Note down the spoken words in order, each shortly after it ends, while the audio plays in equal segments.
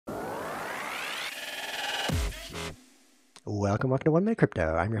Welcome to 1 Minute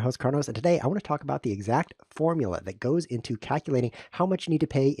Crypto. I'm your host, Carlos, and today I want to talk about the exact formula that goes into calculating how much you need to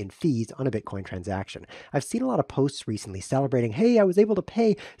pay in fees on a Bitcoin transaction. I've seen a lot of posts recently celebrating, hey, I was able to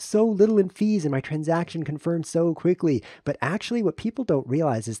pay so little in fees and my transaction confirmed so quickly. But actually, what people don't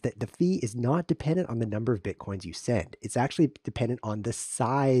realize is that the fee is not dependent on the number of Bitcoins you send. It's actually dependent on the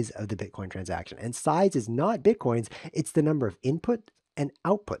size of the Bitcoin transaction. And size is not Bitcoins, it's the number of input and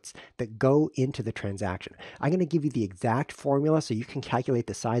outputs that go into the transaction. I'm going to give you the exact formula so you can calculate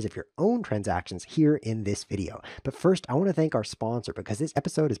the size of your own transactions here in this video. But first, I want to thank our sponsor because this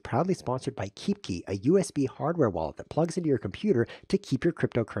episode is proudly sponsored by KeepKey, a USB hardware wallet that plugs into your computer to keep your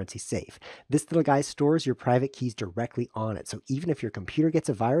cryptocurrency safe. This little guy stores your private keys directly on it, so even if your computer gets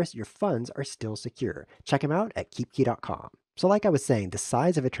a virus, your funds are still secure. Check him out at keepkey.com. So like I was saying, the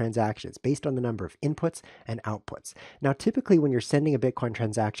size of a transaction is based on the number of inputs and outputs. Now, typically when you're sending a Bitcoin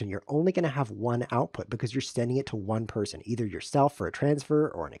transaction, you're only going to have one output because you're sending it to one person, either yourself for a transfer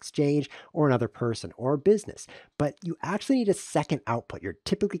or an exchange or another person or a business. But you actually need a second output. You're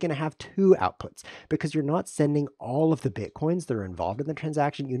typically going to have two outputs because you're not sending all of the Bitcoins that are involved in the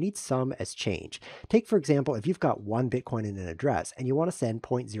transaction. You need some as change. Take, for example, if you've got one Bitcoin in an address and you want to send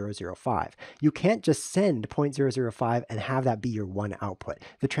 0.005, you can't just send 0.005 and have that be your one output.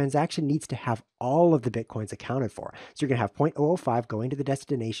 The transaction needs to have all of the Bitcoins accounted for. So you're going to have 0.005 going to the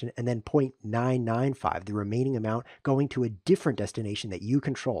destination and then 0.995, the remaining amount, going to a different destination that you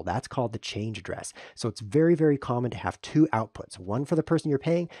control. That's called the change address. So it's very, very common to have two outputs, one for the person you're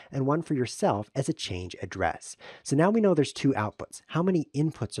paying and one for yourself as a change address. So now we know there's two outputs. How many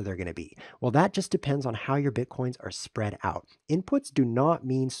inputs are there going to be? Well, that just depends on how your Bitcoins are spread out. Inputs do not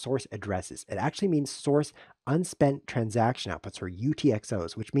mean source addresses. It actually means source unspent transaction outputs, or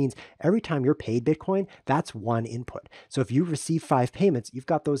UTXOs, which means every time you're paid Bitcoin, that's one input. So if you receive 5 payments, you've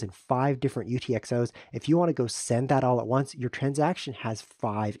got those in 5 different UTXOs. If you want to go send that all at once, your transaction has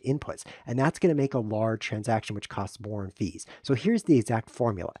 5 inputs, and that's going to make a large transaction, which costs more in fees. So here's the exact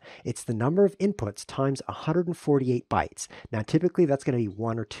formula. It's the number of inputs times 148 bytes. Now, typically that's going to be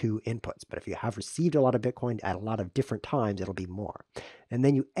 1 or 2 inputs, but if you have received a lot of Bitcoin at a lot of different times, it'll be more. And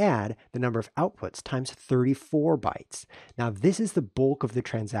then you add the number of outputs times 34 bytes. Now, this is the bulk of the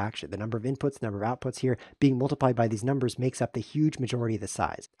transaction. The number of inputs, number of outputs here being multiplied by these numbers makes up the huge majority of the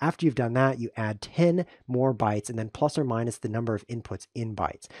size. After you've done that, you add 10 more bytes and then plus or minus the number of inputs in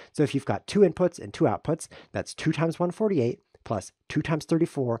bytes. So if you've got 2 inputs and 2 outputs, that's 2 times 148 plus 2 times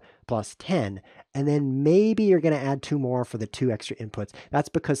 34 plus 10, and then maybe you're going to add 2 more for the 2 extra inputs. That's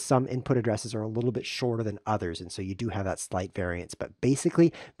because some input addresses are a little bit shorter than others, and so you do have that slight variance. But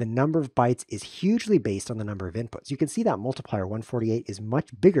basically, the number of bytes is hugely based on the number of inputs. You can see that multiplier 148 is much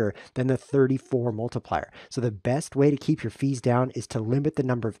bigger than the 34 multiplier. So the best way to keep your fees down is to limit the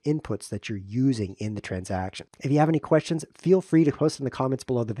number of inputs that you're using in the transaction. If you have any questions, feel free to post in the comments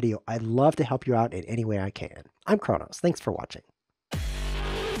below the video. I'd love to help you out in any way I can. I'm Kronos. Thanks for watching.